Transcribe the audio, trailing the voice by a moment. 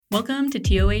Welcome to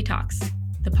TOA Talks,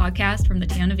 the podcast from the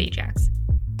town of Ajax.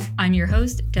 I'm your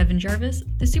host, Devon Jarvis,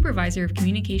 the Supervisor of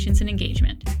Communications and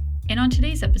Engagement. And on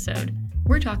today's episode,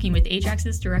 we're talking with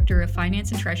Ajax's Director of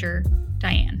Finance and Treasurer,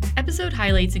 Dianne. Episode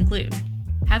highlights include,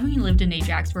 having lived in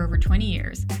Ajax for over 20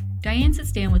 years, Dianne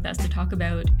sits down with us to talk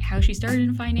about how she started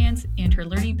in finance and her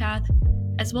learning path,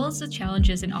 as well as the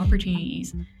challenges and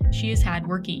opportunities she has had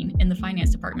working in the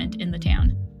finance department in the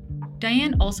town.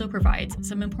 Dianne also provides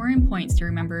some important points to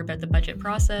remember about the budget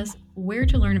process, where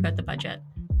to learn about the budget,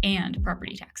 and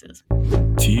property taxes.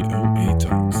 TOA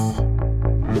Talks.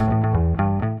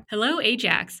 Hello,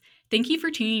 Ajax. Thank you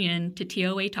for tuning in to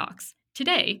TOA Talks.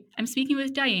 Today, I'm speaking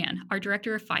with Dianne, our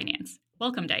Director of Finance.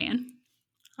 Welcome, Dianne.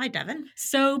 Hi, Devon.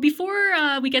 So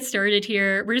before we get started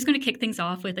here, we're just going to kick things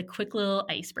off with a quick little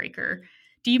icebreaker.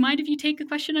 Do you mind if you take a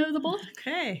question out of the bowl?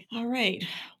 Okay. All right.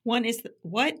 What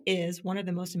is one of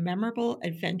the most memorable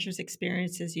adventurous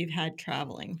experiences you've had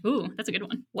traveling? Ooh, that's a good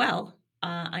one. Well,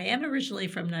 I am originally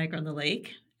from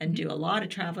Niagara-on-the-Lake and do a lot of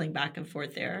traveling back and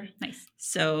forth there. Nice.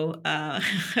 So I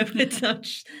would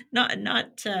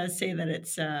not say that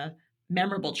it's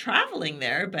memorable traveling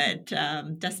there, but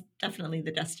definitely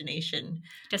the destination.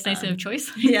 Destination of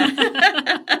choice? Yeah.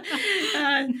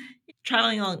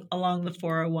 Traveling along the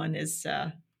 401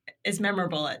 is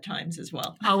memorable at times as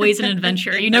well. Always an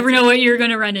adventure. You never know what you're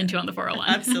going to run into on the 401.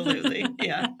 Absolutely,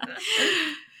 yeah.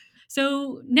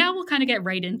 So now we'll kind of get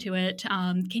right into it.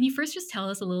 Can you first just tell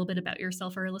us a little bit about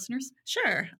yourself for our listeners?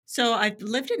 Sure. So I've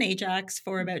lived in Ajax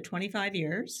for about 25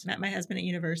 years. Met my husband at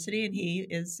university, and he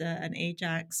is an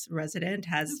Ajax resident,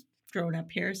 has grown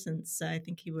up here since I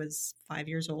think he was 5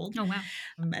 years old. Oh, wow.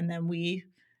 And then we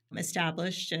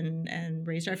established and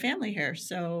raised our family here.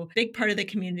 So big part of the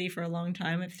community for a long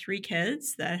time. I have 3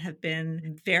 kids that have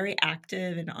been very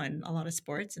active and on a lot of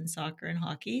sports and soccer and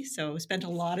hockey. So spent a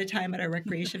lot of time at our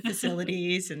recreation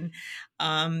facilities and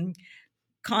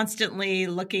constantly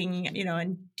looking,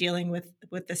 and dealing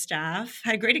with the staff.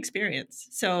 Had a great experience.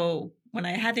 So when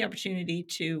I had the opportunity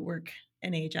to work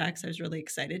in Ajax, I was really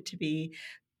excited to be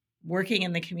working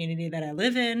in the community that I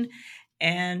live in,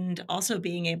 and also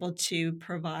being able to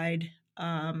provide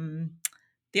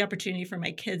the opportunity for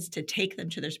my kids to take them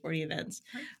to their sporting events.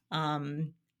 Right.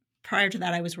 Prior to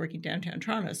that, I was working downtown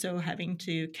Toronto, so having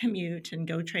to commute and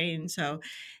go train. So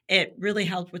it really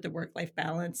helped with the work-life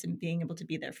balance and being able to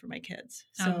be there for my kids.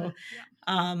 So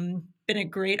been a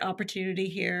great opportunity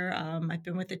here. I've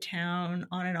been with the town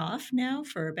on and off now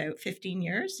for about 15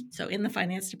 years. So in the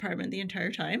finance department the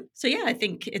entire time. So yeah, I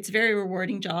think it's a very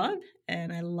rewarding job.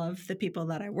 And I love the people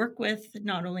that I work with,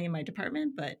 not only in my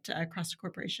department, but across the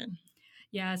corporation.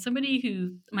 Yeah, somebody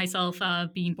who, myself,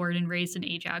 being born and raised in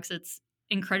Ajax, it's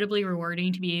incredibly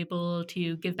rewarding to be able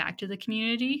to give back to the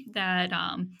community that,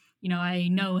 I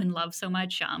know and love so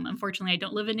much. Unfortunately, I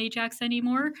don't live in Ajax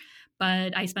anymore,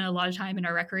 but I spent a lot of time in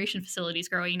our recreation facilities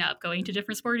growing up, going to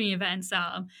different sporting events,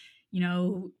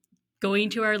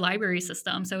 going to our library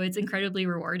system. So it's incredibly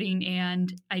rewarding.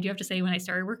 And I do have to say, when I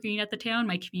started working at the town,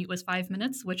 my commute was 5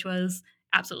 minutes, which was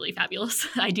absolutely fabulous.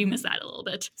 I do miss that a little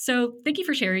bit. So thank you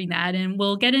for sharing that. And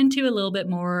we'll get into a little bit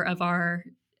more of our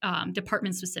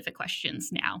department-specific questions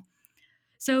now.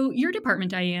 So your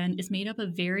department, Dianne, is made up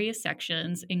of various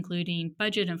sections, including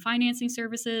budget and financing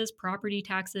services, property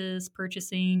taxes,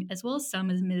 purchasing, as well as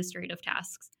some administrative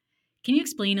tasks. Can you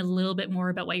explain a little bit more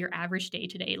about what your average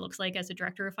day-to-day looks like as a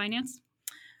director of finance?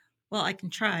 Well, I can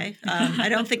try. I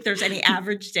don't think there's any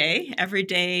average day. Every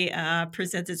day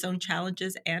presents its own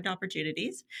challenges and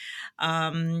opportunities.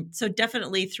 So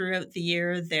definitely throughout the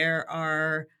year, there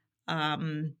are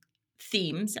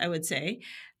themes, I would say.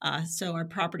 So our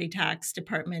property tax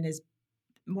department is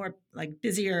more like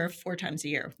busier 4 times a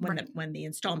year when the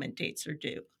installment dates are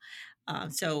due.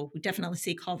 So we definitely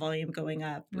see call volume going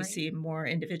up. We see more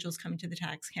individuals coming to the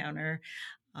tax counter.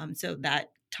 So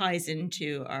that ties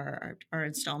into our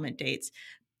installment dates.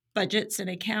 Budgets and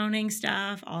accounting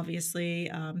staff, obviously,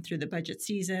 through the budget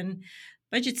season.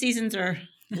 Budget seasons are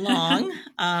long,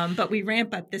 but we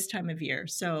ramp up this time of year,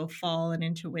 so fall and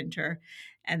into winter.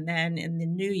 And then in the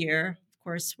new year, of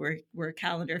course, we're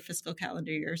fiscal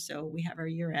calendar year, so we have our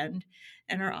year end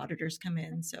and our auditors come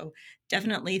in. So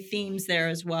definitely themes there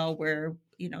as well, where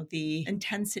the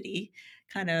intensity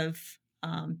kind of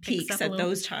peaks at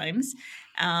those times.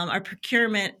 Our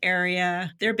procurement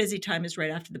area, their busy time is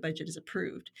right after the budget is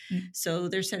approved. Mm-hmm. So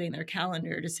they're setting their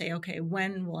calendar to say, okay,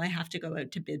 when will I have to go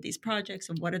out to bid these projects,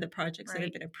 and what are the projects that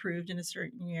have been approved in a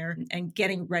certain year, and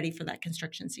getting ready for that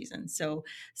construction season. So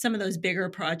some of those bigger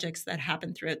projects that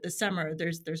happen throughout the summer,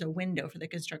 there's a window for the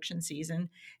construction season.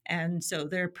 And so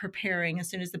they're preparing as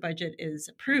soon as the budget is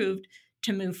approved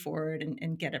to move forward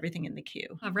and get everything in the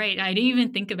queue. All right. I didn't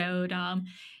even think about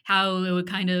how it would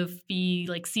kind of be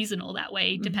like seasonal that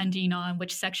way, depending on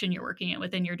which section you're working in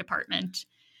within your department.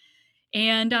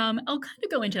 And I'll kind of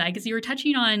go into that because you were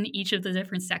touching on each of the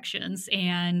different sections.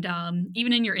 And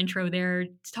even in your intro there,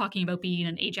 talking about being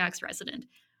an Ajax resident.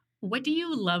 What do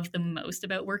you love the most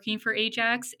about working for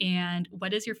Ajax? And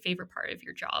what is your favorite part of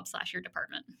your job / your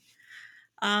department?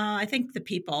 I think the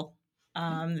people.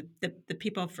 The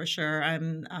people for sure.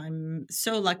 I'm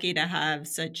so lucky to have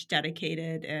such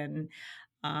dedicated and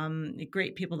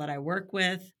great people that I work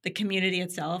with, the community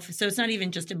itself. So it's not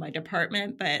even just in my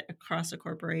department, but across the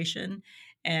corporation,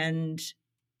 and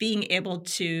being able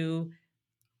to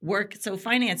work. So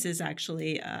finance is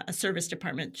actually a service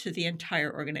department to the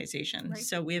entire organization. Right.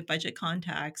 So we have budget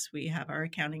contacts, we have our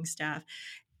accounting staff,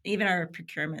 even our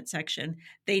procurement section.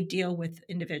 They deal with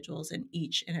individuals in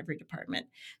each and every department.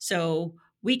 So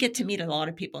we get to meet a lot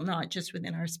of people, not just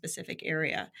within our specific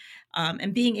area.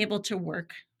 And being able to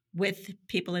work with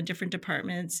people in different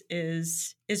departments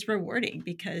is rewarding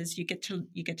because you get to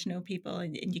know people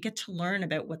and you get to learn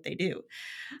about what they do.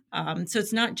 So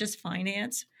it's not just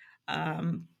finance.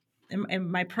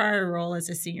 In my prior role as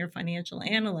a senior financial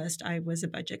analyst, I was a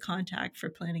budget contact for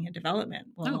planning and development.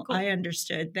 Well, cool. I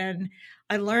understood then.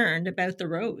 I learned about the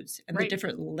roads and Right. the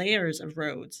different layers of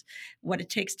roads, what it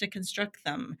takes to construct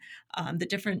them, the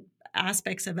different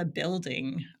aspects of a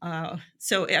building.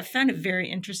 So I found it very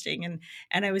interesting,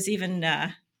 and I was even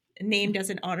named as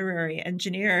an honorary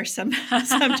engineer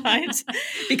sometimes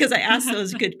because I asked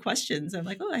those good questions. I'm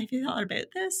like, oh, have you thought about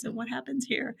this and what happens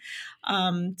here?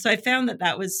 So I found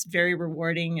that was very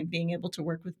rewarding, and being able to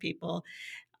work with people.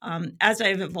 As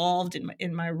I've evolved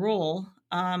in my role,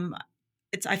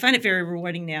 I find it very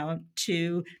rewarding now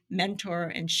to mentor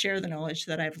and share the knowledge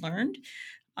that I've learned.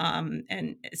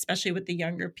 And especially with the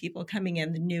younger people coming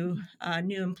in, the new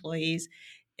employees,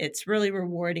 it's really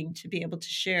rewarding to be able to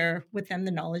share with them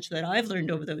the knowledge that I've learned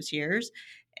over those years,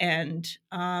 and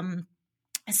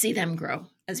see them grow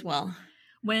as well.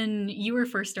 When you were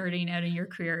first starting out in your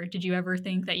career, did you ever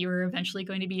think that you were eventually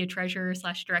going to be a treasurer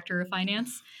 / director of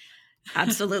finance?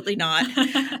 Absolutely not.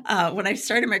 When I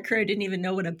started my career, I didn't even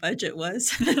know what a budget was.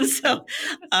 So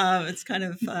it's kind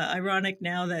of ironic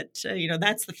now that,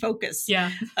 that's the focus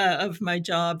of my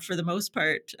job for the most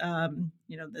part.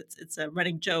 It's a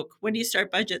running joke. When do you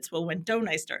start budgets? Well, when don't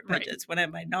I start budgets? Right. When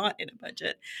am I not in a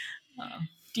budget?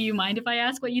 Do you mind if I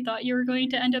ask what you thought you were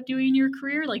going to end up doing in your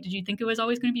career? Like, did you think it was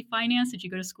always going to be finance? Did you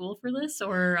go to school for this?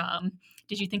 Or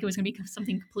did you think it was going to be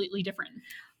something completely different?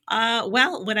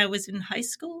 Well, when I was in high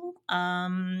school,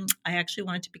 I actually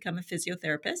wanted to become a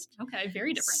physiotherapist. Okay,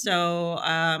 very different. So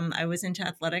I was into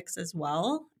athletics as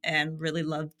well and really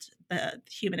loved the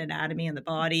human anatomy and the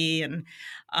body. And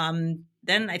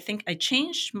then I think I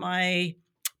changed my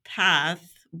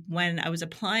path when I was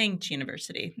applying to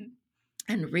university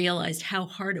and realized how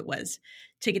hard it was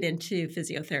to get into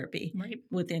physiotherapy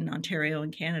within Ontario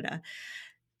and Canada.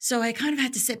 So I kind of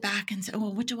had to sit back and say,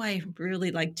 well, what do I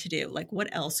really like to do? Like, what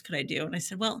else could I do? And I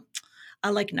said, well, I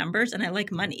like numbers and I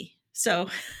like money. So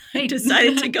I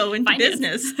decided to go into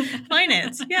business.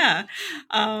 Finance, yeah.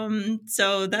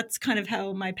 So that's kind of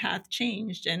how my path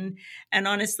changed. And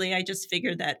honestly, I just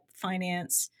figured that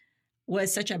finance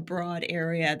was such a broad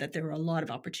area that there were a lot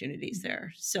of opportunities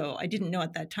there. So I didn't know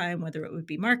at that time whether it would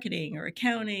be marketing or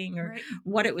accounting or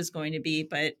what it was going to be.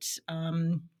 But,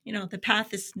 the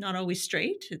path is not always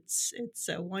straight. It's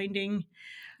a winding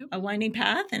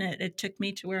path, and it took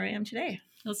me to where I am today.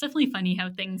 Well, it's definitely funny how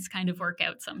things kind of work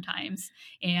out sometimes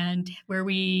and where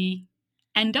we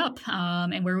end up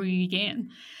and where we began.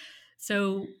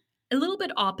 So a little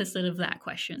bit opposite of that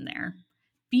question there.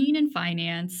 Being in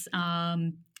finance,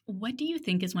 what do you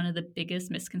think is one of the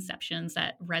biggest misconceptions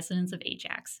that residents of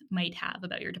Ajax might have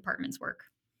about your department's work?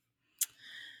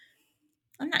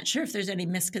 I'm not sure if there's any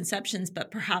misconceptions,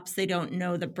 but perhaps they don't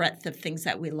know the breadth of things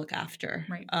that we look after.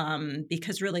 Right.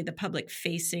 Because really the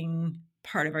public-facing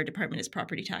part of our department is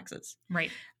property taxes.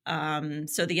 Right.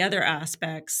 So the other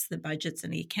aspects, the budgets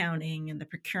and the accounting and the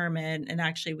procurement, and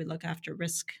actually we look after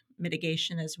risk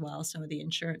mitigation as well, some of the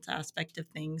insurance aspect of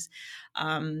things.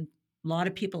 A lot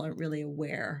of people aren't really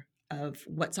aware of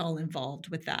what's all involved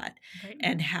with that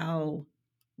and how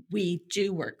we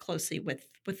do work closely with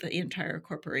the entire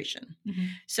corporation. Mm-hmm.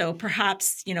 So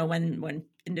perhaps, when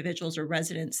individuals or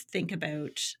residents think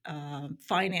about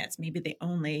finance, maybe they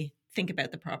only think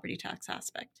about the property tax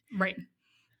aspect. Right.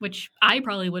 Which I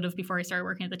probably would have before I started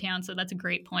working at the town. So that's a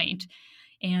great point.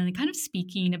 And kind of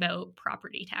speaking about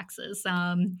property taxes,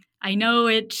 I know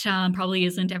it probably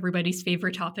isn't everybody's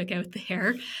favorite topic out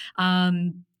there.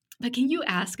 But can you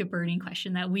ask a burning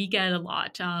question that we get a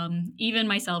lot? Even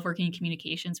myself working in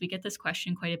communications, we get this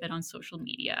question quite a bit on social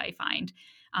media, I find.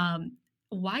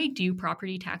 Why do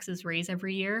property taxes raise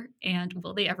every year, and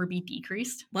will they ever be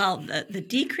decreased? Well, the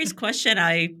decrease question,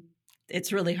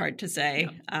 it's really hard to say.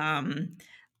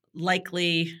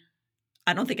 Likely,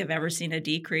 I don't think I've ever seen a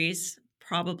decrease.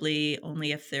 Probably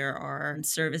only if there are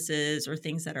services or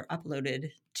things that are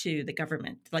uploaded to the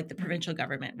government, like the provincial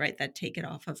government, right, that take it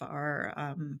off of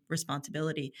our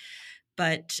responsibility.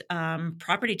 But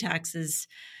property taxes,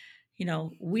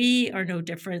 we are no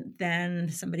different than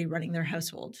somebody running their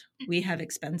household. We have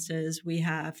expenses. We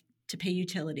have to pay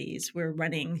utilities. We're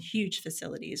running huge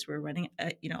facilities. We're running,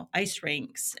 ice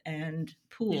rinks and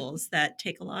pools that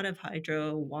take a lot of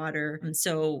hydro, water. And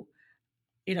so,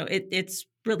 it's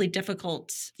really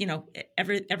difficult.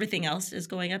 Everything else is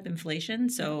going up, inflation.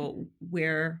 So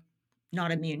we're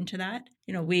not immune to that.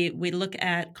 We look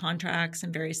at contracts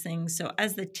and various things. So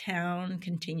as the town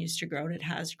continues to grow, and it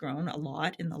has grown a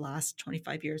lot in the last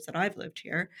 25 years that I've lived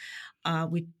here,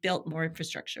 we've built more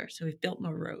infrastructure. So we've built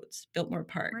more roads, built more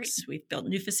parks, right. We've built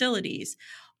new facilities.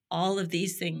 All of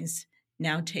these things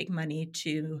now take money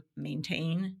to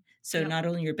maintain. So not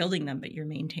only you're building them, but you're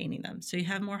maintaining them. So you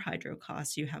have more hydro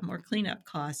costs, you have more cleanup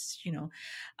costs, you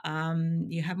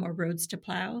have more roads to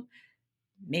plow.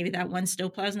 Maybe that one snow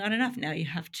plow is not enough. Now you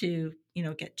have to,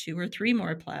 get 2 or 3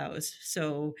 more plows.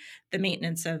 So the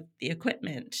maintenance of the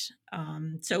equipment.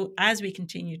 So as we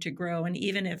continue to grow, and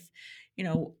even if,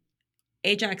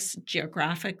 Ajax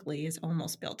geographically is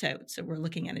almost built out. So we're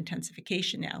looking at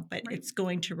intensification now, but right. It's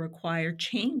going to require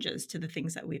changes to the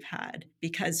things that we've had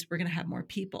because we're going to have more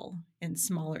people in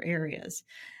smaller areas.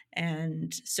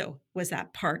 And so was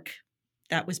that park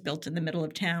that was built in the middle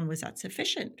of town, was that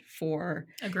sufficient for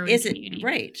a growing community?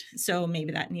 Right. So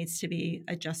maybe that needs to be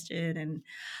adjusted. And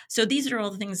so these are all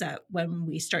the things that when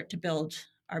we start to build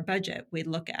our budget, we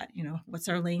look at, what's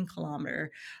our lane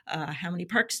kilometer? How many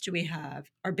parks do we have?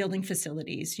 Our building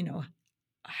facilities,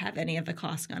 have any of the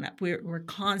costs gone up? We're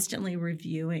constantly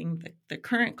reviewing the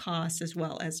current costs as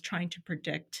well as trying to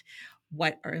predict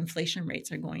what our inflation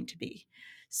rates are going to be.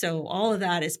 So all of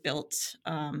that is built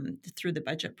through the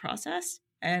budget process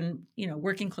and,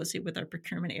 working closely with our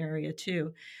procurement area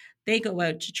too. They go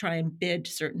out to try and bid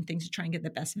certain things to try and get the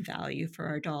best value for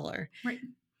our dollar. Right.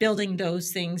 Building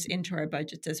those things into our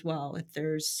budgets as well. If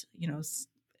there's,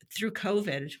 through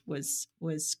COVID was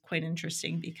quite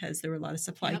interesting because there were a lot of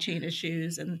supply chain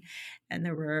issues and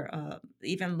there were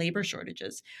even labor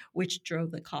shortages, which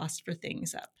drove the cost for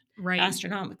things up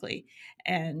astronomically.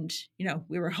 And,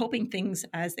 we were hoping things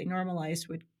as they normalized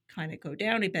would kind of go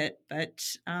down a bit, but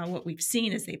what we've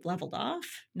seen is they've leveled off.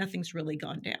 Nothing's really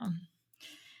gone down.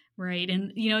 Right.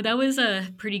 And, that was a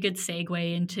pretty good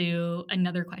segue into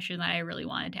another question that I really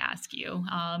wanted to ask you.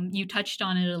 You touched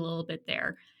on it a little bit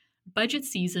there. Budget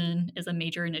season is a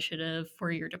major initiative for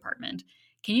your department.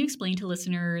 Can you explain to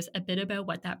listeners a bit about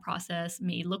what that process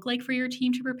may look like for your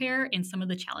team to prepare and some of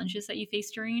the challenges that you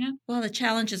face during it? Well, the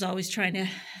challenge is always try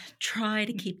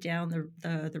to keep down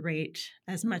the rate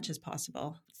as much as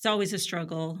possible. It's always a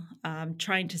struggle,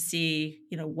 trying to see,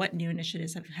 what new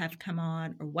initiatives have come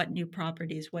on or what new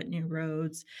properties, what new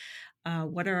roads,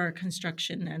 what are our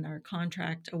construction and our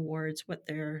contract awards, what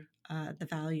their the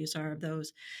values are of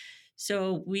those.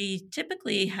 So we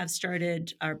typically have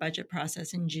started our budget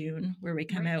process in June, where we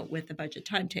come out with the budget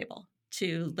timetable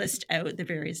to list out the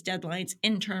various deadlines,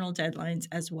 internal deadlines,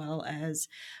 as well as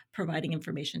providing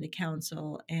information to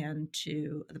council and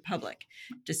to the public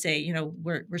to say,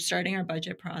 we're starting our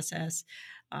budget process.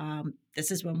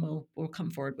 This is when we'll come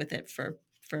forward with it for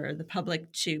the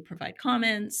public to provide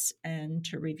comments and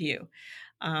to review.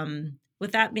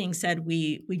 With that being said,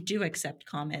 we do accept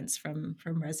comments from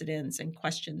residents and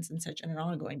questions and such on an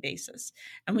ongoing basis,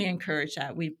 and we encourage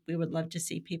that. We would love to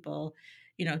see people,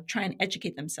 try and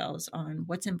educate themselves on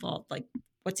what's involved, like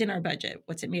what's in our budget,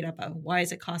 what's it made up of, why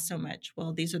does it cost so much?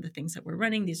 Well, these are the things that we're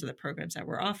running, these are the programs that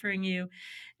we're offering you,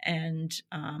 and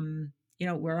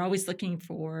we're always looking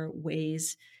for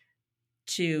ways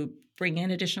to bring in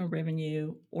additional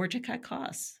revenue or to cut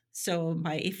costs. So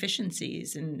by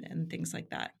efficiencies and things like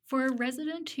that. For a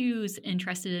resident who's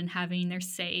interested in having their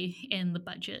say in the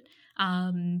budget,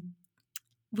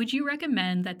 would you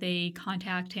recommend that they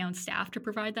contact town staff to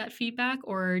provide that feedback,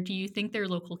 or do you think their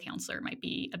local councillor might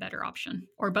be a better option,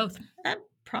 or both?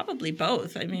 Probably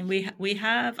both. I mean,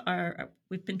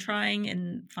 we've been trying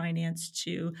in finance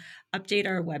to update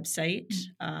our website,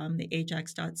 the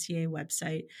ajax.ca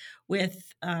website,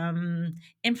 with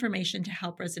information to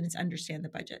help residents understand the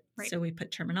budget. Right. So we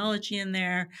put terminology in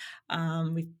there.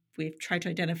 We've tried to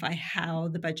identify how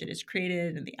the budget is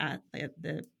created and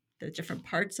the the different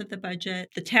parts of the budget.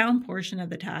 The town portion of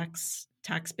the tax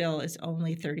bill is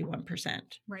only 31%.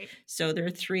 Right. So there are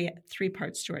three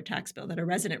parts to our tax bill that a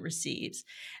resident receives.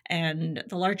 And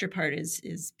the larger part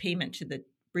is payment to the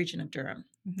region of Durham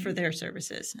for their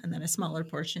services. And then a smaller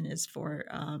portion is for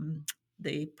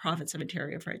the province of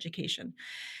Ontario for education.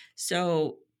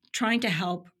 So trying to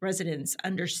help residents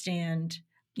understand,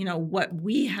 what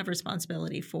we have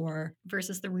responsibility for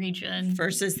versus the region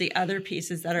versus the other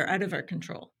pieces that are out of our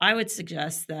control. I would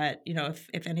suggest that,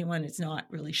 if anyone is not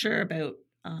really sure about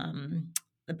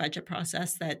the budget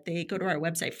process, that they go to our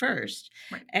website first,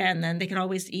 right. And then they can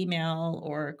always email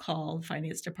or call the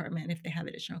finance department if they have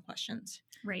additional questions.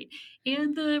 Right.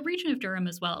 And the region of Durham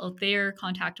as well, they're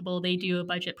contactable. They do a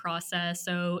budget process.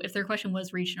 So if their question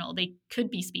was regional, they could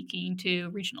be speaking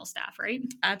to regional staff, right?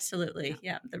 Absolutely.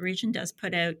 Yeah. The region does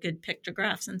put out good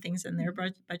pictographs and things in their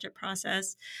budget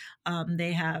process.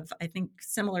 They have, I think,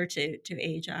 similar to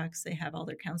Ajax, they have all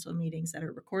their council meetings that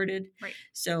are recorded. Right.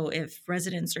 So if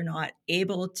residents are not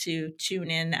able to tune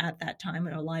in at that time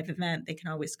at a live event, they can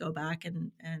always go back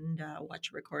and watch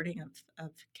a recording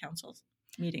of council's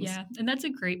meetings. Yeah, and that's a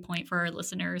great point for our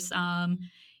listeners.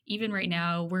 Even right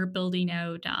now, we're building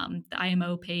out the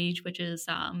IMO page, which is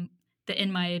the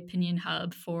In My Opinion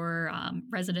hub for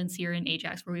residents here in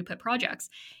Ajax, where we put projects.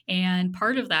 And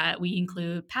part of that, we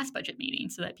include past budget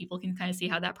meetings so that people can kind of see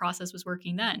how that process was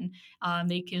working then.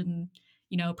 They can,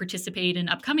 participate in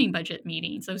upcoming budget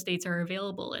meetings. Those dates are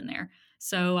available in there.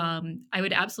 So I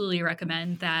would absolutely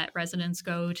recommend that residents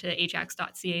go to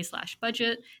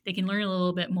ajax.ca/budget. They can learn a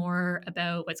little bit more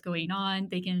about what's going on.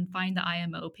 They can find the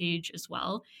IMO page as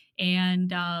well.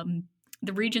 And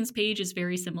the regions page is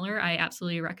very similar. I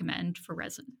absolutely recommend for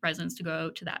residents to go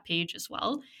to that page as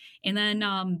well. And then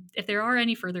if there are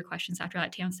any further questions after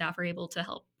that, town staff are able to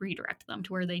help redirect them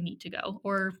to where they need to go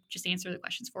or just answer the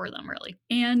questions for them, really.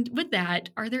 And with that,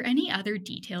 are there any other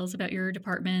details about your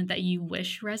department that you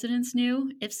wish residents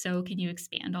knew? If so, can you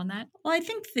expand on that? Well, I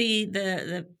think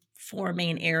the four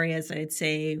main areas I'd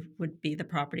say would be the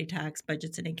property tax,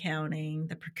 budgets and accounting,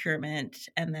 the procurement,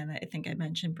 and then I think I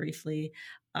mentioned briefly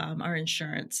our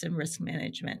insurance and risk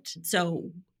management.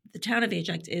 So the town of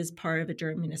Ajax is part of a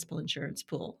Durham municipal insurance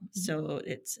pool. So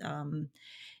it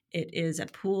is a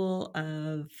pool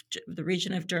of the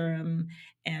region of Durham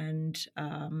and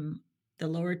the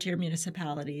lower tier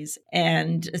municipalities.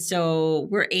 And so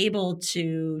we're able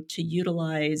to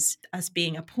utilize, us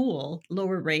being a pool,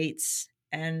 lower rates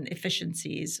and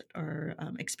efficiencies are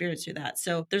experienced through that.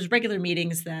 So there's regular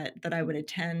meetings that I would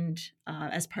attend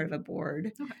as part of a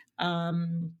board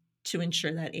to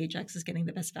ensure that Ajax is getting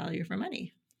the best value for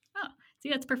money. Oh, see,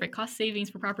 that's perfect. Cost savings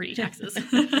for property taxes.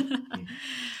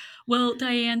 Well,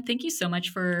 Dianne, thank you so much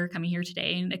for coming here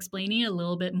today and explaining a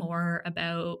little bit more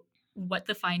about what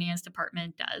the finance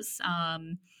department does.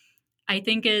 I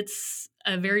think it's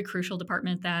a very crucial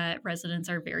department that residents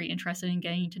are very interested in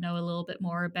getting to know a little bit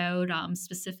more about,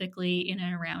 specifically in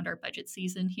and around our budget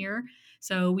season here.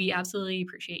 So we absolutely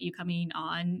appreciate you coming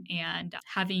on and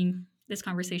having this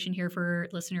conversation here for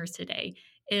listeners today.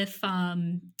 If a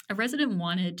resident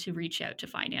wanted to reach out to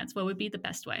finance, what would be the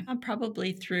best way?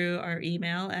 Probably through our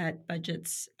email at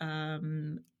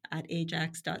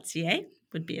budgets@ajax.ca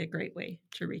would be a great way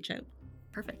to reach out.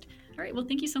 Perfect. All right. Well,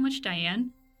 thank you so much, Dianne.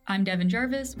 I'm Devon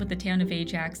Jarvis with the Town of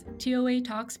Ajax TOA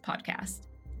Talks podcast.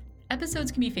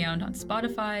 Episodes can be found on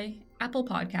Spotify, Apple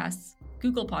Podcasts,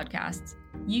 Google Podcasts,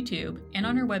 YouTube, and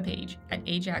on our webpage at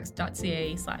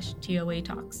ajax.ca/TOA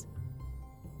Talks.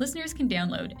 Listeners can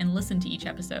download and listen to each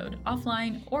episode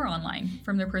offline or online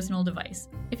from their personal device.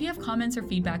 If you have comments or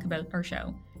feedback about our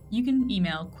show, you can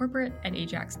email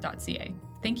corporate@ajax.ca.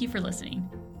 Thank you for listening,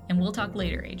 and we'll talk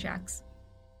later, Ajax.